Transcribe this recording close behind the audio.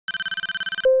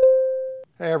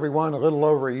Hey everyone, a little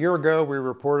over a year ago we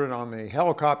reported on the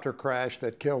helicopter crash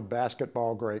that killed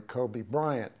basketball great Kobe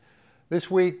Bryant. This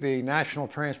week the National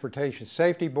Transportation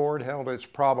Safety Board held its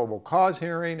probable cause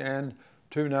hearing, and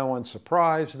to no one's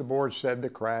surprise, the board said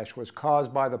the crash was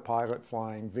caused by the pilot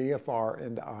flying VFR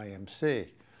into IMC.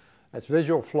 That's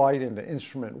visual flight into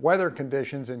instrument weather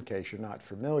conditions, in case you're not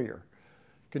familiar.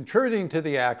 Contributing to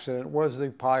the accident was the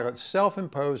pilot's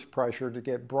self-imposed pressure to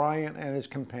get Bryant and his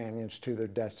companions to their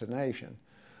destination.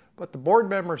 But the board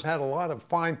members had a lot of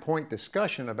fine point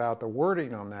discussion about the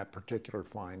wording on that particular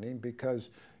finding,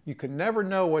 because you can never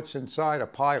know what's inside a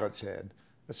pilot's head,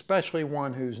 especially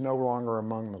one who's no longer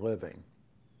among the living.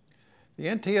 The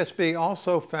NTSB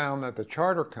also found that the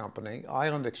charter company,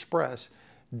 Island Express,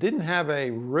 didn't have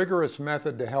a rigorous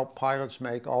method to help pilots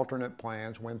make alternate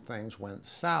plans when things went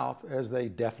south, as they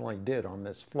definitely did on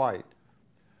this flight.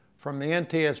 From the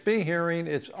NTSB hearing,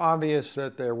 it's obvious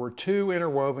that there were two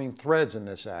interwoven threads in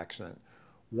this accident.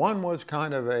 One was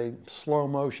kind of a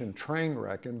slow-motion train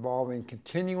wreck involving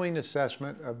continuing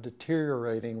assessment of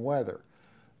deteriorating weather.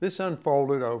 This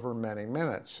unfolded over many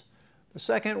minutes. The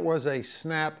second was a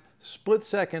snap,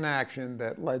 split-second action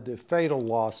that led to fatal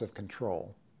loss of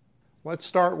control. Let's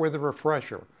start with a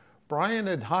refresher. Bryant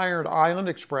had hired Island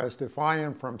Express to fly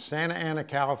him from Santa Ana,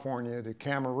 California to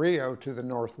Camarillo to the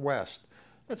northwest.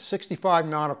 That's 65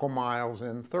 nautical miles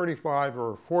in 35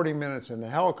 or 40 minutes in the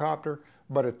helicopter,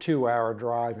 but a 2-hour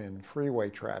drive in freeway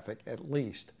traffic at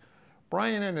least.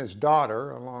 Bryant and his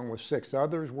daughter, along with 6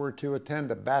 others, were to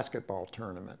attend a basketball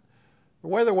tournament. The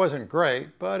weather wasn't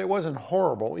great, but it wasn't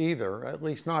horrible either, at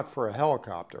least not for a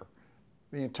helicopter.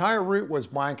 The entire route was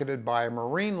blanketed by a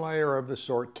marine layer of the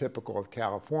sort typical of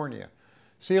California.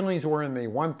 Ceilings were in the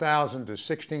 1,000 to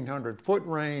 1,600 foot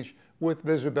range, with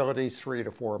visibility 3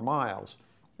 to 4 miles.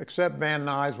 Except Van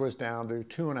Nuys was down to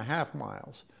 2.5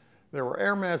 miles. There were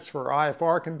air mets for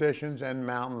IFR conditions and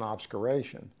mountain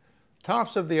obscuration.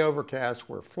 Tops of the overcast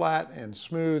were flat and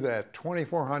smooth at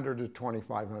 2,400 to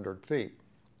 2,500 feet.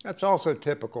 That's also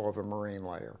typical of a marine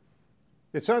layer.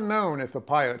 It's unknown if the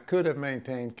pilot could have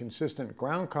maintained consistent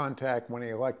ground contact when he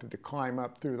elected to climb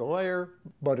up through the layer,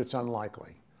 but it's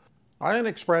unlikely. Island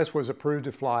Express was approved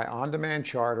to fly on-demand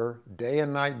charter, day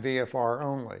and night VFR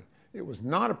only. It was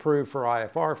not approved for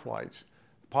IFR flights.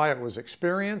 The pilot was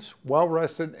experienced,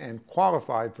 well-rested, and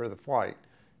qualified for the flight.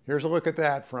 Here's a look at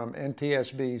that from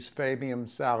NTSB's Fabian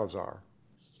Salazar.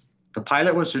 The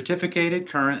pilot was certificated,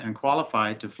 current, and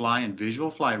qualified to fly in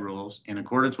visual flight rules in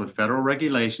accordance with federal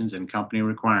regulations and company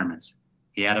requirements.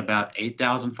 He had about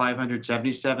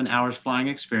 8,577 hours flying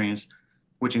experience,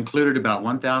 which included about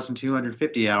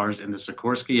 1,250 hours in the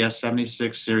Sikorsky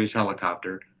S-76 series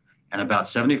helicopter and about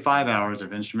 75 hours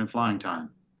of instrument flying time.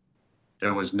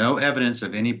 There was no evidence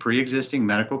of any pre-existing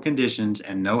medical conditions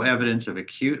and no evidence of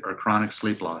acute or chronic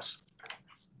sleep loss.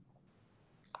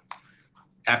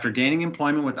 After gaining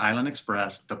employment with Island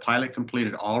Express, the pilot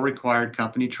completed all required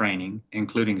company training,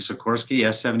 including Sikorsky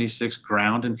S-76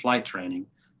 ground and flight training,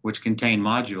 which contained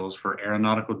modules for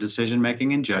aeronautical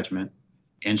decision-making and judgment,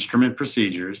 instrument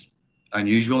procedures,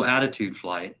 unusual attitude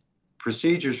flight,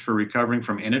 procedures for recovering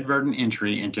from inadvertent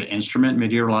entry into instrument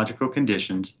meteorological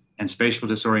conditions, and spatial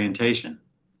disorientation.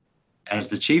 As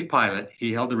the chief pilot,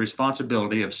 he held the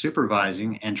responsibility of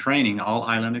supervising and training all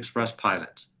Island Express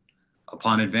pilots.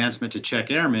 Upon advancement to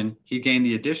check airman, he gained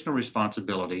the additional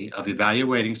responsibility of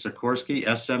evaluating Sikorsky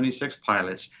S-76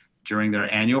 pilots during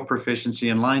their annual proficiency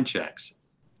and line checks.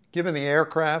 Given the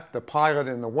aircraft, the pilot,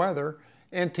 and the weather,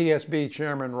 NTSB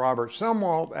Chairman Robert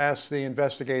Sumwalt asked the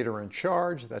investigator in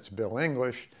charge, that's Bill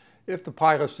English, if the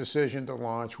pilot's decision to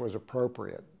launch was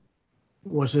appropriate.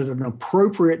 Was it an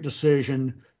appropriate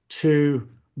decision to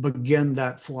begin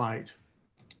that flight?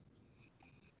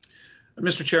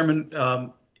 Mr. Chairman,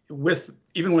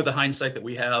 even with the hindsight that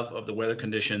we have of the weather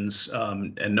conditions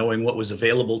and knowing what was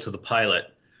available to the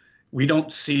pilot, we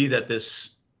don't see that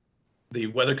the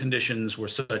weather conditions were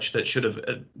such that should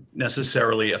have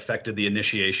necessarily affected the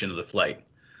initiation of the flight.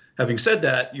 Having said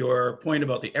that, your point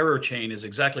about the error chain is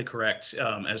exactly correct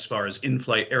as far as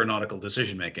in-flight aeronautical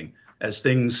decision-making. As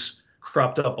things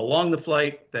cropped up along the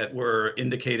flight that were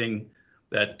indicating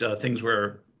that things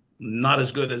were not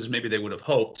as good as maybe they would have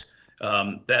hoped,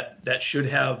 that should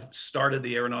have started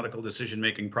the aeronautical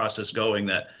decision-making process going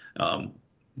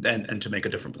and to make a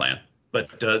different plan.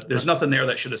 But there's nothing there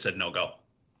that should have said no-go.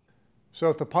 So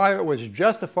if the pilot was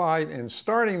justified in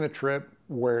starting the trip,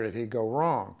 where did he go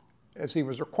wrong? As he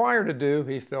was required to do,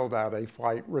 he filled out a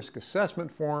flight risk assessment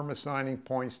form assigning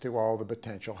points to all the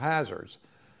potential hazards.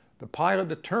 The pilot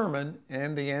determined,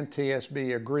 and the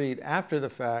NTSB agreed after the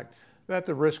fact, that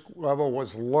the risk level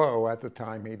was low at the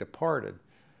time he departed.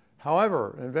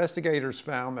 However, investigators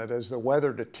found that as the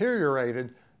weather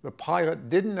deteriorated, the pilot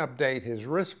didn't update his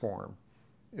risk form.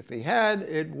 If he had,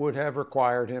 it would have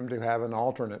required him to have an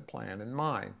alternate plan in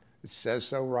mind. It says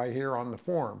so right here on the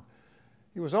form.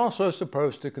 He was also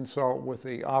supposed to consult with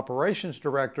the operations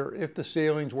director if the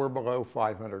ceilings were below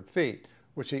 500 feet,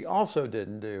 which he also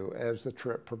didn't do as the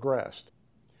trip progressed.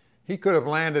 He could have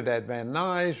landed at Van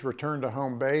Nuys, returned to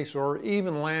home base, or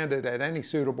even landed at any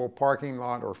suitable parking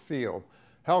lot or field.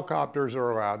 Helicopters are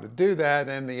allowed to do that,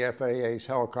 and the FAA's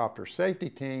helicopter safety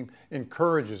team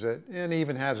encourages it and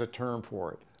even has a term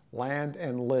for it: land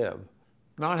and live.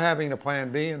 Not having a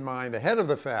plan B in mind ahead of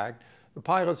the fact, the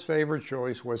pilot's favorite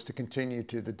choice was to continue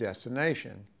to the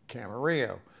destination,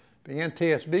 Camarillo. The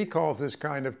NTSB calls this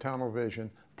kind of tunnel vision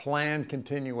planned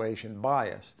continuation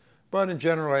bias, but in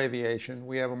general aviation,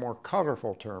 we have a more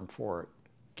colorful term for it: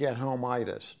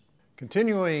 get-home-itis.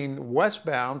 Continuing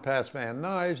westbound past Van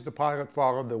Nuys, the pilot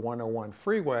followed the 101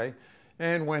 freeway,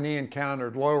 and when he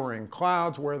encountered lowering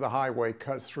clouds where the highway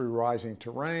cuts through rising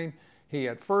terrain, he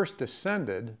at first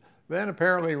descended, then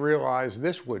apparently realized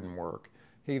this wouldn't work.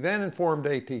 He then informed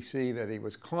ATC that he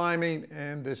was climbing,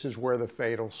 and this is where the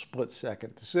fatal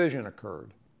split-second decision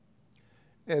occurred.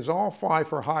 As all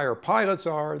fly-for-hire pilots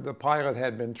are, the pilot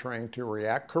had been trained to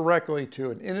react correctly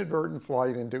to an inadvertent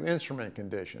flight into instrument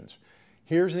conditions.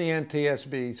 Here's the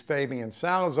NTSB's Fabian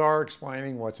Salazar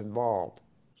explaining what's involved.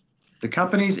 The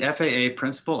company's FAA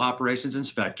Principal Operations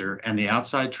Inspector and the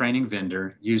outside training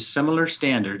vendor use similar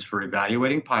standards for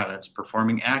evaluating pilots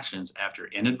performing actions after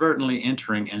inadvertently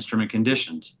entering instrument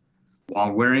conditions.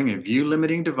 While wearing a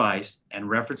view-limiting device and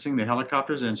referencing the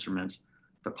helicopter's instruments,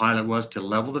 the pilot was to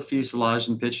level the fuselage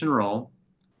and pitch and roll,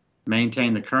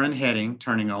 maintain the current heading,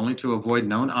 turning only to avoid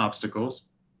known obstacles,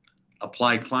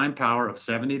 apply climb power of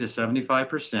 70 to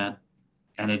 75%,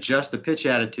 and adjust the pitch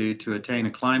attitude to attain a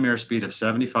climb airspeed of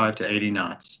 75 to 80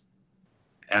 knots.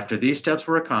 After these steps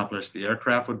were accomplished, the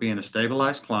aircraft would be in a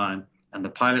stabilized climb, and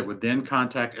the pilot would then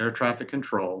contact air traffic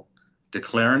control,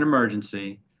 declare an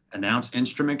emergency, announce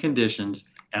instrument conditions,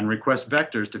 and request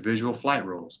vectors to visual flight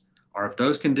rules, or if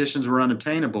those conditions were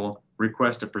unobtainable,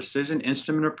 request a precision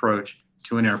instrument approach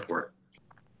to an airport.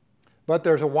 But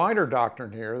there's a wider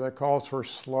doctrine here that calls for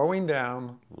slowing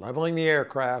down, leveling the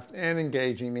aircraft, and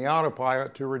engaging the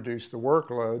autopilot to reduce the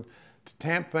workload to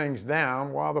tamp things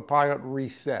down while the pilot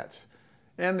resets.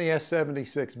 And the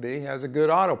S-76B has a good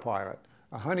autopilot,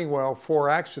 a Honeywell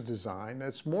 4-axis design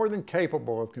that's more than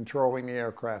capable of controlling the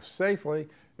aircraft safely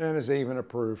and is even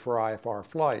approved for IFR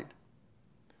flight.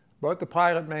 But the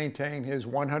pilot maintained his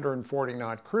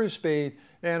 140-knot cruise speed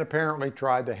and apparently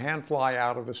tried to hand fly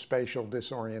out of a spatial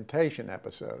disorientation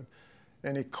episode.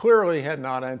 And he clearly had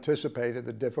not anticipated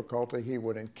the difficulty he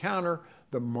would encounter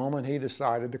the moment he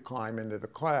decided to climb into the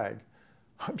clag.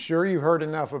 I'm sure you've heard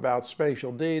enough about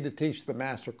Spatial D to teach the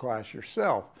master class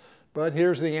yourself, but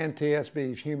here's the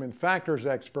NTSB's human factors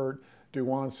expert,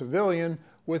 Duane Civilian,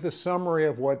 with a summary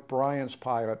of what Bryant's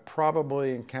pilot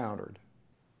probably encountered.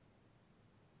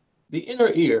 The inner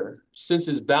ear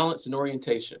senses balance and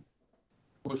orientation.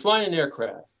 When flying an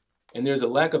aircraft and there's a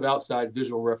lack of outside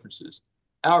visual references,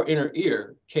 our inner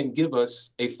ear can give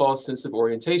us a false sense of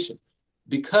orientation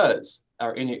because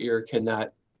our inner ear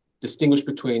cannot distinguish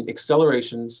between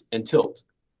accelerations and tilt.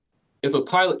 If a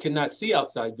pilot cannot see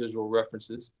outside visual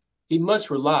references, he must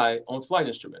rely on flight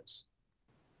instruments.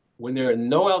 When there are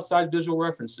no outside visual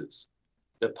references,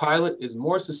 the pilot is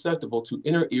more susceptible to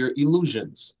inner ear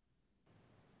illusions.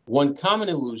 One common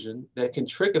illusion that can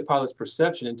trick a pilot's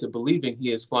perception into believing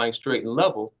he is flying straight and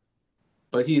level,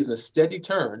 but he is in a steady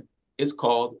turn, is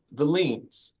called the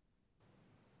leans.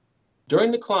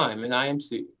 During the climb in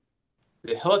IMC,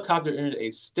 the helicopter entered a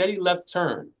steady left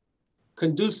turn,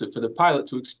 conducive for the pilot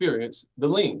to experience the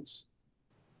leans.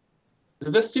 The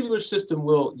vestibular system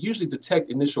will usually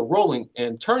detect initial rolling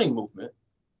and turning movement.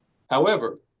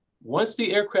 However, once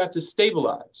the aircraft is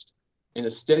stabilized in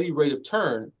a steady rate of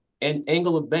turn and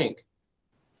angle of bank,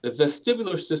 the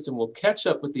vestibular system will catch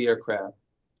up with the aircraft,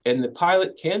 and the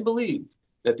pilot can believe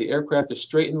that the aircraft is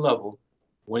straight and level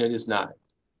when it is not.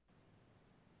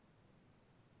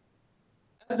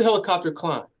 As the helicopter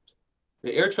climbed,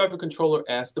 the air traffic controller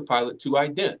asked the pilot to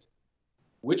ident,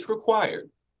 which required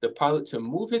the pilot to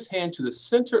move his hand to the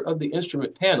center of the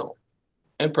instrument panel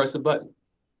and press a button.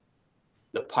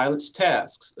 The pilot's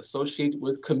tasks associated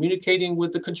with communicating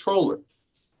with the controller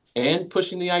and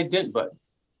pushing the ident button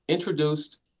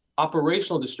introduced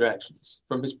operational distractions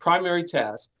from his primary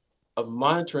task of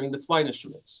monitoring the flight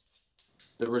instruments.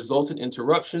 The resultant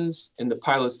interruptions in the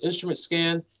pilot's instrument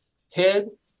scan, head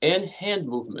and hand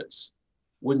movements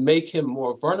would make him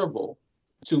more vulnerable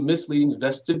to misleading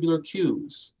vestibular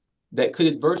cues that could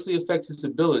adversely affect his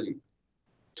ability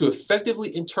to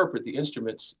effectively interpret the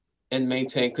instruments and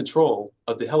maintain control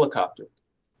of the helicopter.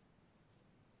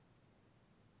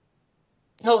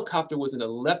 The helicopter was in a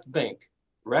left bank,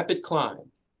 rapid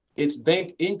climb. Its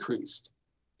bank increased,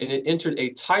 and it entered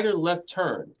a tighter left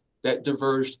turn that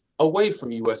diverged away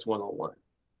from US 101.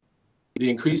 The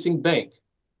increasing bank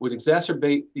would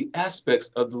exacerbate the aspects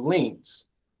of the leans.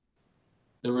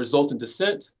 The resultant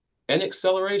descent and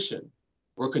acceleration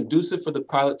were conducive for the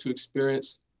pilot to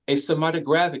experience a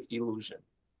semitographic illusion,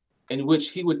 in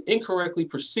which he would incorrectly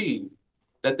perceive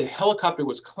that the helicopter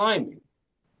was climbing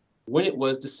when it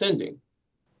was descending.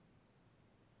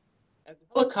 As the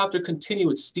helicopter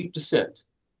continued its steep descent,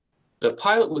 the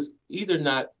pilot was either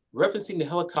not referencing the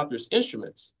helicopter's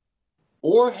instruments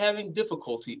or having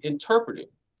difficulty interpreting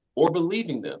or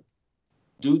believing them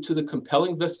due to the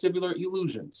compelling vestibular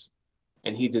illusions,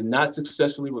 and he did not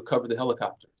successfully recover the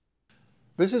helicopter.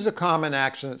 This is a common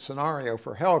accident scenario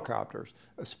for helicopters,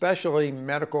 especially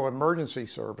medical emergency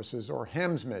services or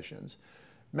HEMS missions.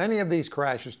 Many of these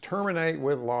crashes terminate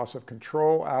with loss of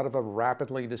control out of a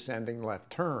rapidly descending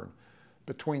left turn.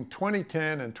 Between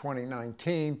 2010 and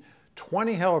 2019,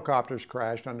 20 helicopters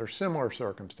crashed under similar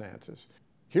circumstances.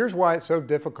 Here's why it's so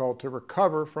difficult to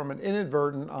recover from an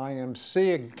inadvertent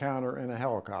IMC encounter in a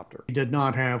helicopter. He did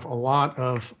not have a lot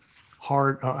of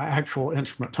hard actual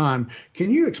instrument time.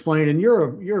 Can you explain, and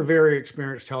you're a very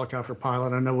experienced helicopter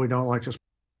pilot. I know we don't like to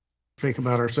speak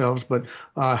about ourselves, but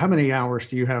how many hours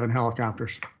do you have in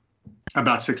helicopters?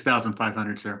 About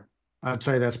 6,500, sir. I'd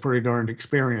say that's pretty darn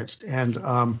experienced.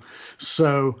 And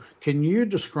so can you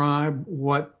describe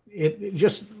what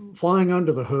just flying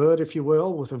under the hood, if you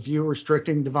will, with a view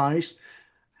restricting device,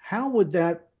 how would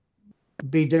that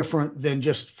be different than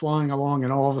just flying along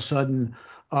and all of a sudden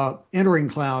entering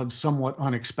clouds somewhat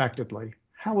unexpectedly?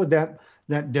 How would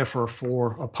that differ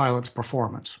for a pilot's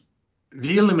performance?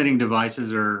 View limiting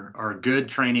devices are good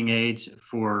training aids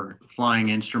for flying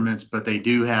instruments, but they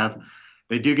do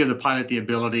give the pilot the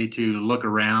ability to look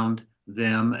around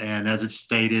them. And as it's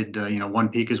stated, one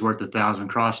peek is worth 1,000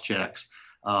 cross checks.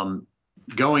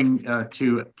 Going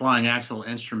to flying actual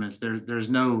instruments, there's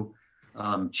no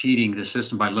cheating the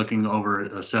system by looking over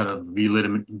a set of view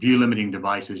limiting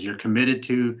devices. You're committed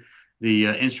to the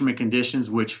instrument conditions,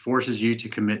 which forces you to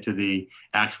commit to the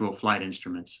actual flight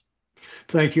instruments.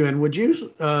 Thank you. And would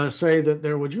you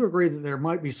would you agree that there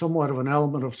might be somewhat of an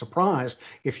element of surprise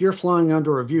if you're flying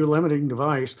under a view limiting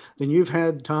device, then you've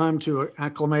had time to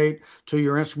acclimate to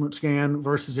your instrument scan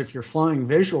versus if you're flying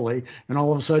visually and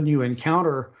all of a sudden you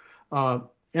encounter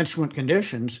instrument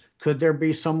conditions? Could there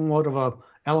be somewhat of a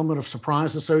element of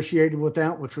surprise associated with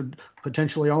that, which would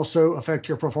potentially also affect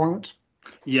your performance?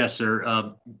 Yes,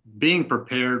 sir. Being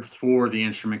prepared for the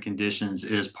instrument conditions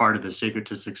is part of the secret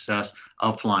to success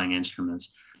of flying instruments.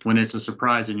 When it's a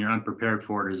surprise and you're unprepared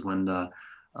for it is when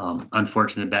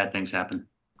unfortunate bad things happen.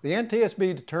 The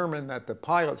NTSB determined that the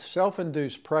pilot's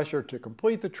self-induced pressure to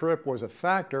complete the trip was a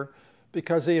factor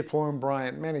because he had flown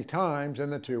Bryant many times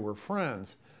and the two were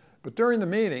friends. But during the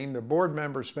meeting, the board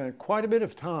members spent quite a bit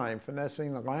of time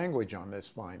finessing the language on this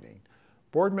finding.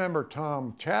 Board member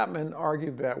Tom Chapman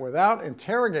argued that without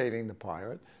interrogating the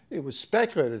pilot, it was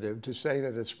speculative to say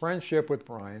that his friendship with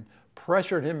Bryant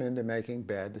pressured him into making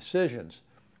bad decisions.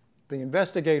 The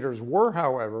investigators were,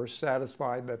 however,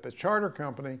 satisfied that the charter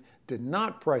company did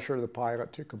not pressure the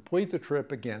pilot to complete the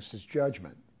trip against his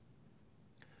judgment.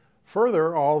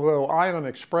 Further, although Island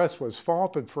Express was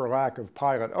faulted for lack of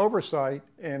pilot oversight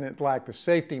and it lacked the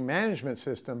safety management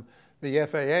system the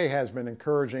FAA has been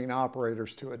encouraging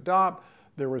operators to adopt,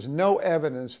 there was no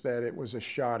evidence that it was a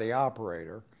shoddy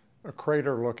operator, a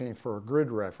crater looking for a grid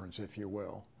reference, if you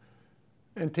will.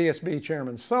 NTSB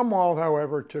Chairman Sumwalt,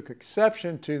 however, took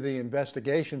exception to the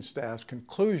investigation staff's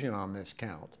conclusion on this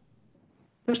count.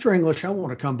 Mr. English, I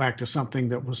want to come back to something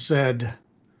that was said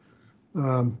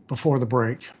before the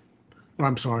break.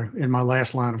 I'm sorry, in my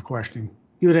last line of questioning.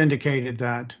 You had indicated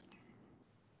that,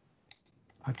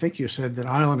 I think you said that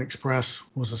Island Express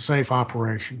was a safe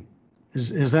operation.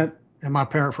 Is that, am I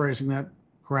paraphrasing that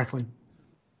correctly?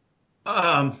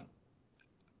 I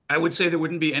would say there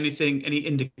wouldn't be any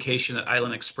indication that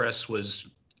Island Express was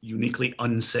uniquely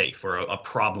unsafe or a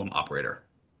problem operator.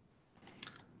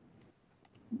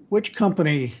 Which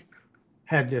company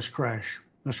had this crash,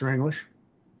 Mr. English?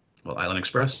 Well, Island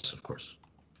Express, of course.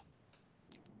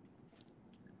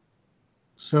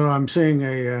 So I'm seeing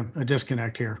a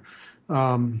disconnect here.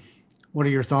 What are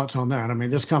your thoughts on that? I mean,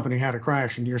 this company had a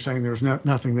crash and you're saying there's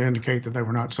nothing to indicate that they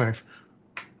were not safe.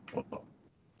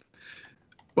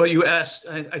 Well, you asked,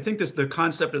 I think the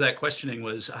concept of that questioning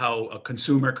was how a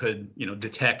consumer could,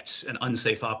 detect an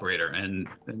unsafe operator. And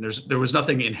there was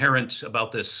nothing inherent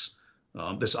about this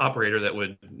operator that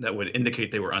would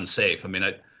indicate they were unsafe. I mean,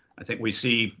 I think we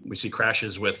see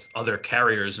crashes with other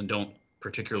carriers and don't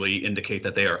particularly indicate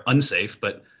that they are unsafe,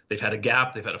 but they've had a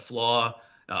gap, they've had a flaw,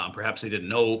 perhaps they didn't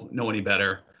know any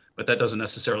better, but that doesn't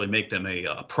necessarily make them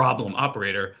a problem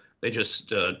operator. They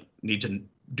just need to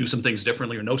do some things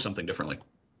differently or know something differently.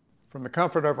 From the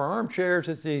comfort of our armchairs,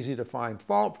 it's easy to find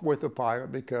fault with the pilot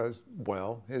because,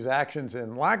 well, his actions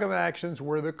and lack of actions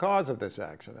were the cause of this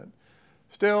accident.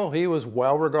 Still, he was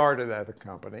well regarded at the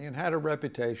company and had a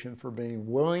reputation for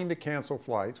being willing to cancel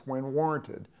flights when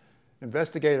warranted.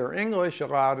 Investigator English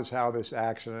allowed us how this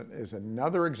accident is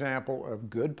another example of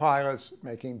good pilots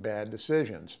making bad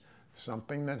decisions,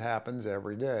 something that happens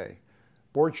every day.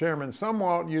 Board Chairman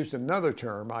Sumwalt used another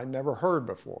term I'd never heard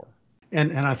before.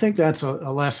 And I think that's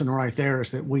a lesson right there,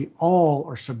 is that we all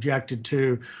are subjected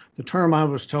to the term I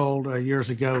was told years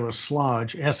ago was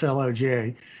sludge,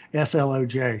 S-L-O-J,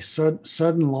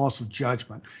 sudden loss of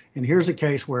judgment. And here's a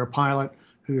case where a pilot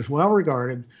who is well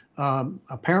regarded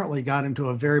apparently got into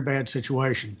a very bad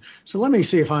situation. So let me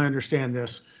see if I understand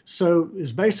this. So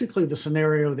is basically the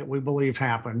scenario that we believe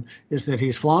happened is that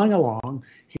he's flying along,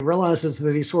 he realizes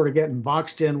that he's sort of getting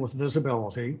boxed in with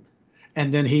visibility,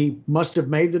 and then he must have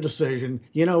made the decision,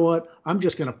 you know what, I'm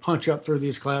just going to punch up through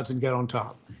these clouds and get on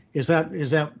top. Is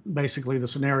that basically the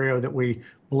scenario that we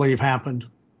believe happened?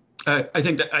 I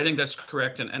think that's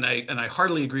correct, and I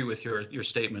heartily agree with your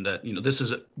statement that this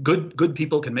is good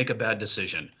people can make a bad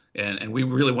decision, and we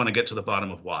really want to get to the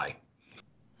bottom of why.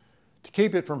 To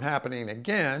keep it from happening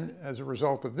again, as a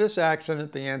result of this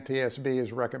accident, the NTSB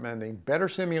is recommending better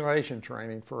simulation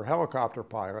training for helicopter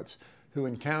pilots who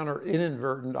encounter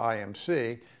inadvertent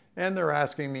IMC, and they're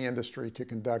asking the industry to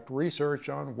conduct research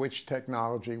on which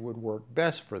technology would work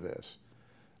best for this.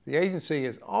 The agency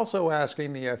is also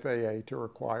asking the FAA to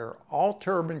require all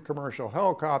turbine commercial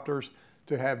helicopters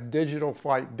to have digital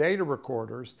flight data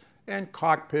recorders and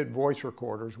cockpit voice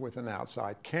recorders with an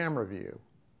outside camera view.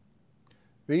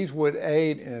 These would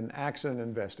aid in accident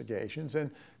investigations and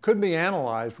could be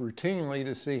analyzed routinely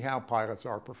to see how pilots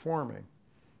are performing.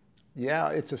 Yeah,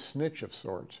 it's a snitch of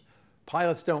sorts.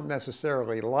 Pilots don't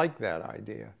necessarily like that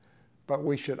idea, but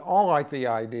we should all like the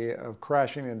idea of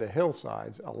crashing into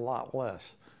hillsides a lot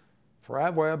less. For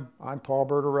AVweb, I'm Paul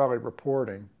Bertorelli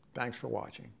reporting. Thanks for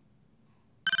watching.